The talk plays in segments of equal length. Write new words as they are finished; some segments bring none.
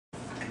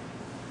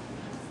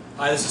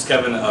Hi, this is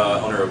Kevin,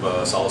 owner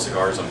of Solo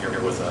Cigars. I'm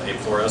here with Abe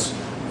Flores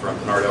from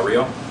Pinar del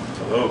Rio.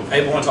 Hello.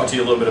 Abe, I want to talk to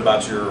you a little bit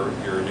about your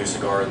new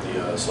cigar,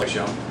 the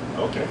Selección.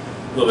 Okay.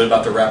 A little bit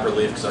about the wrapper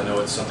leaf, because I know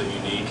it's something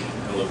unique,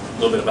 and a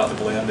little bit about the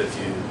blend. If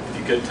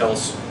you could tell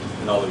us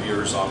and all the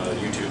viewers on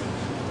YouTube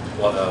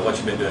what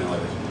you've been doing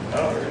lately.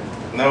 All right.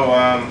 No,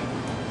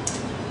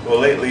 well,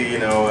 lately, you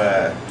know,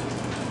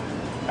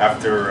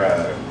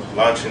 after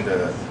launching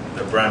the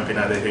brand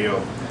Pinar del Rio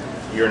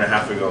a year and a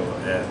half ago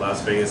at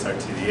Las Vegas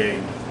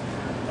RTDA,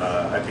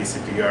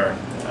 IPCPR,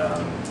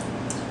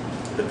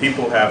 the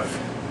people have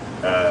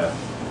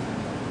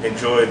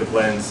enjoyed the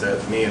blends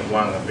that me and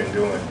Juan have been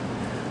doing.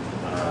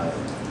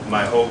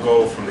 My whole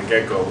goal from the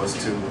get-go was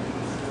to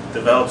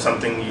develop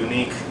something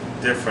unique,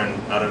 different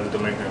out of the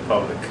Dominican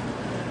Republic.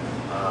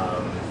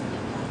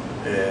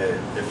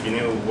 If you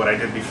knew what I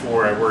did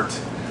before, I worked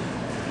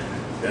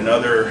in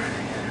other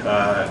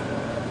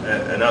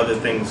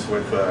things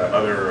with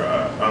other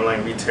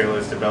online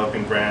retailers,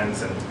 developing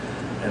brands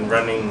and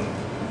running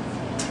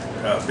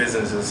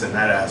businesses in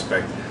that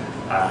aspect.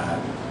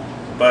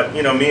 But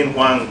you know, me and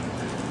Juan,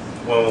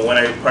 when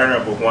I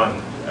partnered up with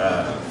Juan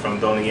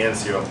from Don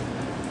Iencio,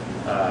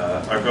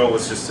 our goal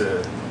was just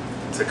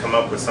to come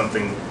up with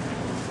something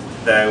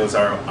that was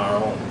our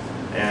own,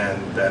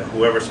 and that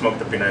whoever smoked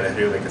the Pinar del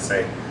Rio, they could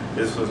say,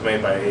 this was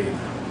made by Abe,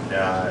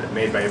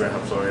 made by Abe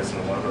Flores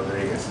and Juan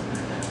Rodriguez.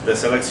 The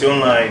Selección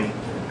line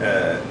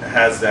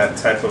has that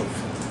type of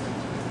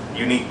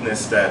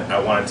uniqueness that I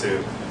wanted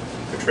to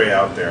portray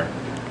out there.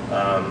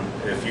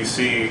 If you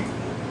see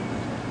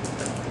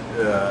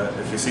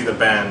the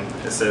band,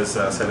 it says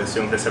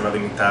Selección Reserva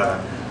Limitada.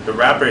 The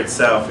wrapper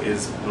itself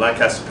is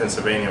Lancaster,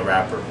 Pennsylvania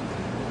wrapper.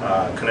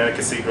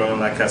 Connecticut seed grown in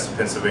Lancaster,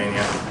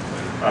 Pennsylvania.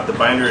 The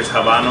binder is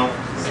Habano,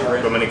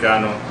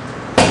 Dominicano,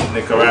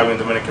 Nicaraguan,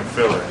 Dominican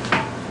filler.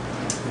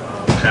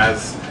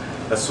 Has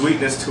a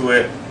sweetness to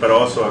it, but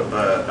also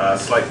a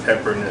slight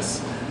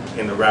pepperiness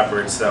in the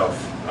wrapper itself.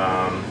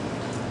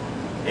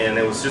 And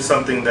it was just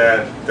something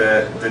that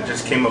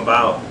just came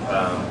about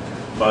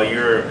a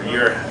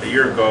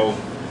year ago.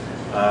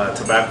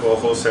 Tobacco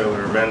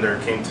wholesaler vendor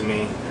came to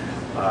me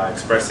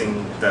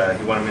expressing that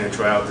he wanted me to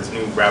try out this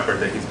new wrapper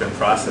that he's been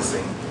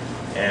processing,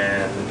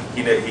 and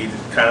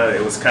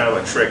it was kind of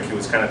a trick. He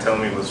was kind of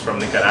telling me it was from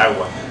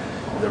Nicaragua,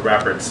 the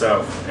wrapper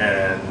itself,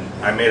 and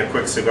I made a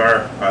quick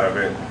cigar out of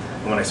it.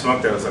 And when I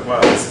smoked it, I was like, wow,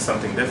 this is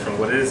something different.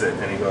 What is it?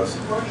 And he goes,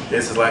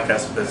 this is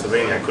Lancaster,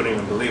 Pennsylvania. I couldn't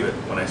even believe it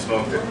when I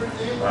smoked it,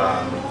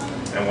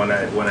 and when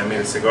I made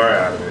a cigar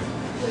out of it.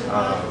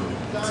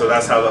 So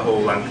that's how the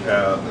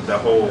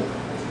whole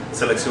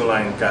Selección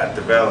line got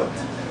developed.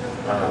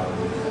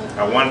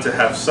 I wanted to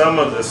have some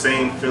of the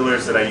same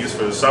fillers that I use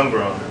for the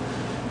sun-grown,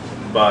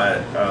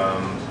 but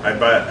I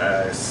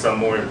bought some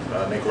more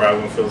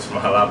Nicaraguan fillers from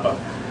Jalapa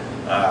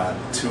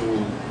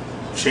to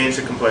change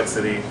the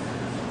complexity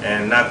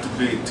and not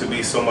to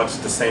be so much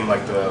the same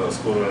like the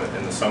Oscuro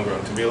and the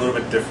sun-grown, to be a little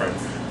bit different,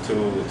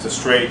 to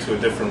stray to a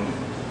different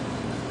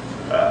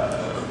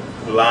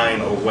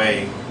line or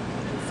way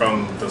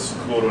from the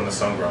Oscuro and the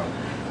sun-grown.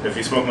 If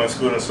you smoke my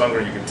Oscuro and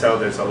sun-grown, you can tell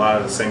there's a lot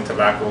of the same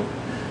tobacco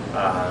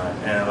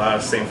and a lot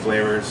of the same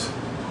flavors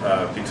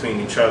between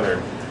each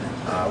other.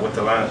 With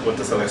the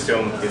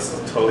Selección, it's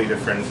a totally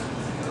different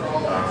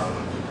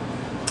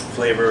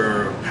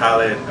flavor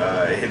palette.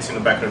 It hits you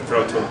in the back of the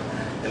throat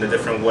in a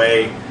different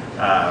way.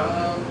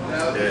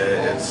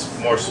 It's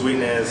more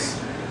sweetness,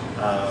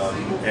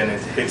 and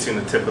it hits you in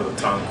the tip of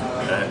the tongue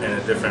in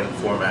a different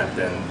format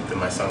than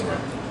my sun-grown.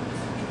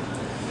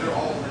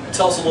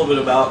 Tell us a little bit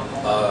about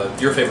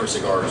your favorite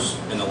cigars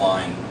in the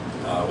line,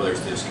 whether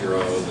it's the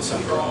Oscuro, the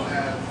sun-grown,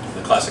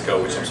 the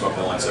Classico, which I'm smoking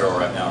the Lancero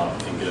right now.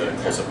 You can get a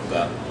close-up of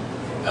that.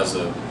 Has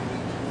a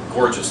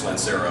gorgeous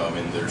Lancero. I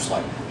mean, there's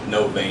like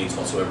no veins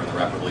whatsoever in the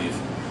wrapper leaf.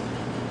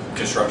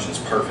 Construction's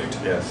perfect.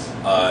 Yes.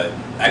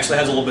 Actually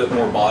has a little bit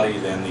more body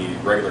than the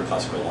regular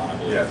Classico line, I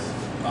believe. Yes.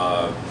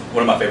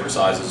 One of my favorite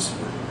sizes.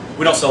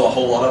 We don't sell a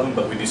whole lot of them,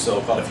 but we do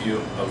sell quite a few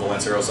of the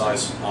Lancero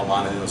size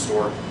online and in the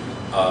store.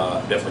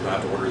 Definitely gonna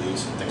have to order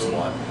these. Thanks a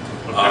lot.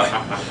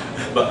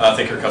 But I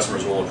think your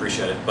customers will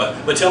appreciate it.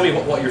 But tell me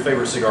what your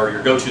favorite cigar,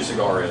 your go-to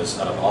cigar is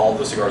out of all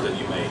the cigars that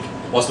you make.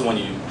 What's the one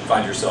you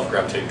find yourself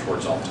gravitating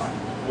towards all the time?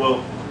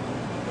 Well,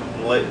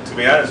 to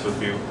be honest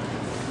with you,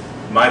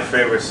 my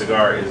favorite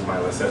cigar is my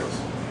Lanceros.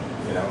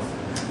 You know,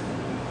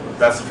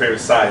 that's the favorite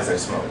size I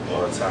smoke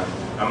all the time.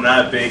 I'm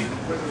not a big,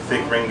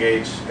 thick ring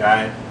gauge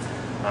guy.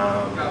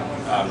 I'm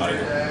not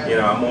either. You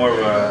know, I'm more of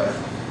a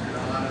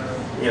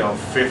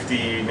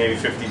 50, maybe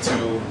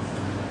 52.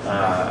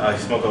 I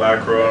smoke a lot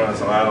of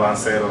Coronas, a lot of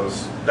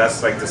Lanceros.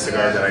 That's like the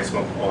cigar that I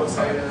smoke all the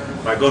time.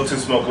 My go-to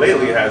smoke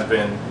lately has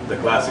been the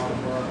Classico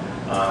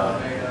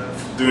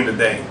during the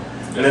day.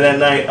 And then at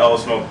night, I'll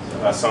smoke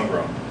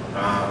sun-grown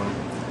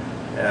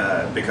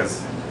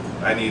because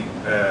I need,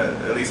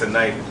 at least at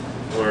night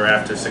or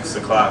after 6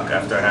 o'clock,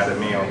 after I had a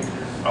meal,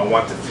 I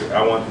want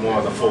more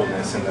of the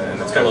fullness and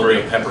the it's got a little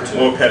bit of pepper to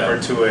more pepper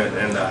to it,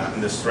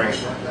 and the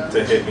strength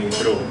to hit me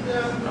through.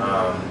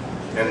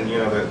 And you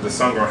know, the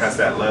sun-grown has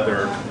that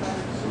leather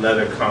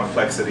leather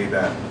complexity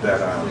that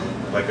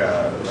like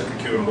a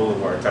Cuban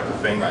Boulevard type of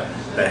thing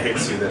that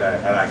hits you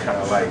that I kind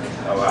of like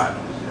a lot.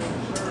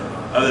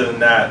 Other than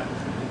that,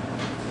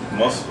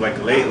 most like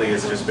lately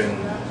it's just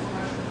been,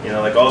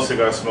 like all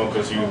cigar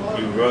smokers, you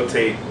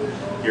rotate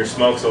your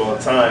smokes all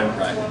the time.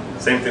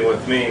 Same thing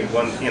with me.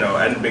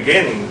 At the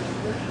beginning,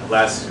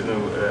 last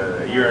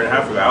a year and a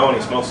half ago, I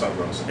only smoked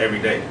Sungrows every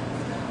day,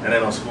 and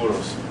then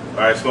Oscuros.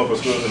 Or I smoke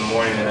Oscuros in the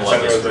morning and then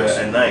Sungrows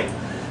at night.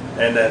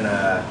 And then,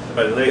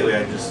 but lately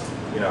I just,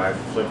 I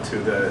flipped to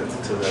the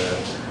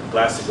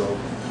Plástico.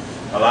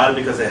 A lot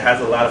because it has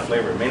a lot of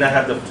flavor. It may not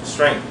have the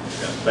strength,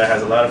 but it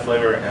has a lot of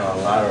flavor and a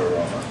lot of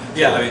aroma.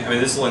 Yeah, I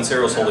mean this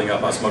Lancero's holding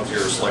up. I smoked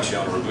your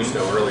Selección Robusto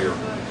earlier,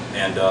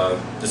 and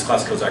this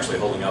Clásico's actually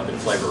holding up in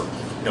flavor.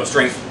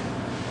 Strength.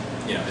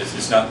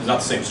 It's not the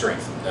same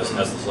strength as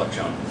the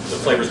Selección. The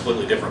flavor is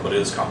completely different, but it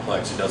is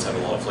complex. It does have a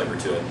lot of flavor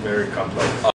to it. Very complex.